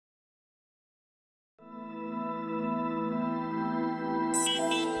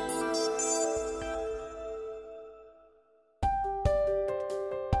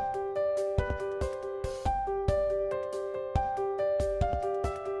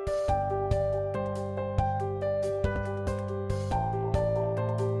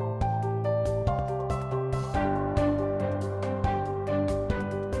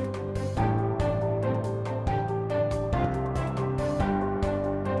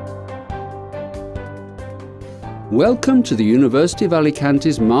Welcome to the University of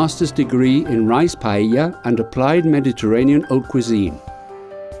Alicante's Master's degree in Rice Paella and Applied Mediterranean Haute Cuisine.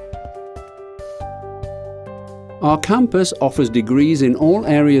 Our campus offers degrees in all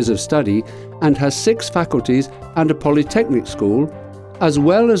areas of study and has 6 faculties and a polytechnic school, as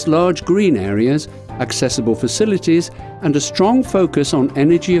well as large green areas, accessible facilities, and a strong focus on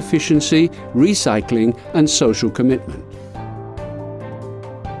energy efficiency, recycling, and social commitment.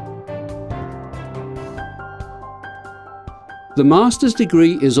 The master's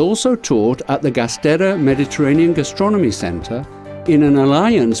degree is also taught at the Gastera Mediterranean Gastronomy Centre in an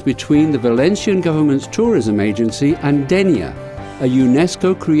alliance between the Valencian government's tourism agency and Denia, a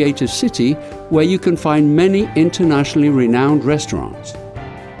UNESCO creative city where you can find many internationally renowned restaurants.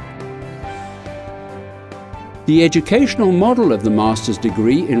 The educational model of the master's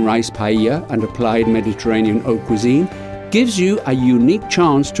degree in Rice Paella and Applied Mediterranean Haute Cuisine gives you a unique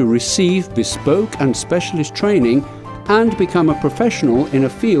chance to receive bespoke and specialist training and become a professional in a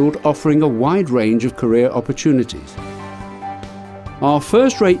field offering a wide range of career opportunities. Our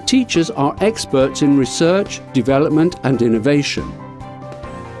first-rate teachers are experts in research, development and innovation.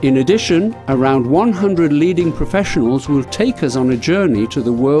 In addition, around 100 leading professionals will take us on a journey to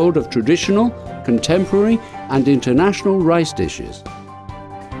the world of traditional, contemporary and international rice dishes.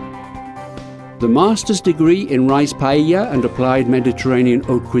 The master's degree in Rice Paella and Applied Mediterranean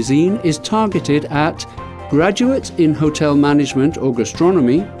Haute Cuisine is targeted at graduates in hotel management or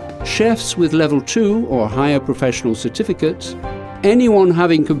gastronomy, chefs with level 2 or higher professional certificates, anyone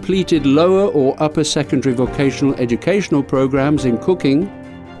having completed lower or upper secondary vocational educational programs in cooking,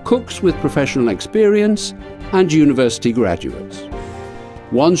 cooks with professional experience, and university graduates.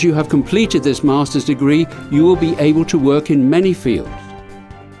 Once you have completed this master's degree, you will be able to work in many fields.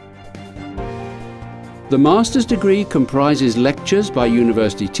 The master's degree comprises lectures by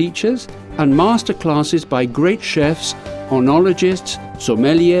university teachers and master classes by great chefs, oenologists,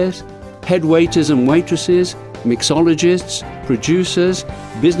 sommeliers, head waiters and waitresses, mixologists, producers,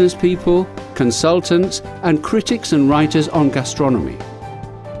 business people, consultants, and critics and writers on gastronomy.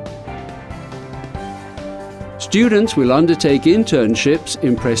 Students will undertake internships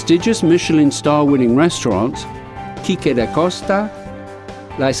in prestigious Michelin star-winning restaurants, Quique da Costa,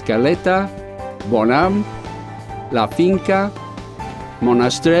 La Escaleta, Bonham, La Finca,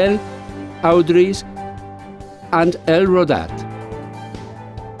 Monastrell, Audry's, and El Rodat.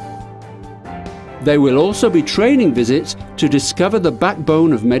 There will also be training visits to discover the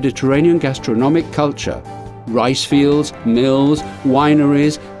backbone of Mediterranean gastronomic culture: rice fields, mills,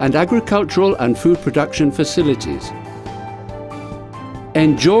 wineries, and agricultural and food production facilities.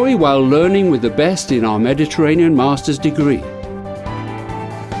 Enjoy while learning with the best in our Mediterranean Master's degree.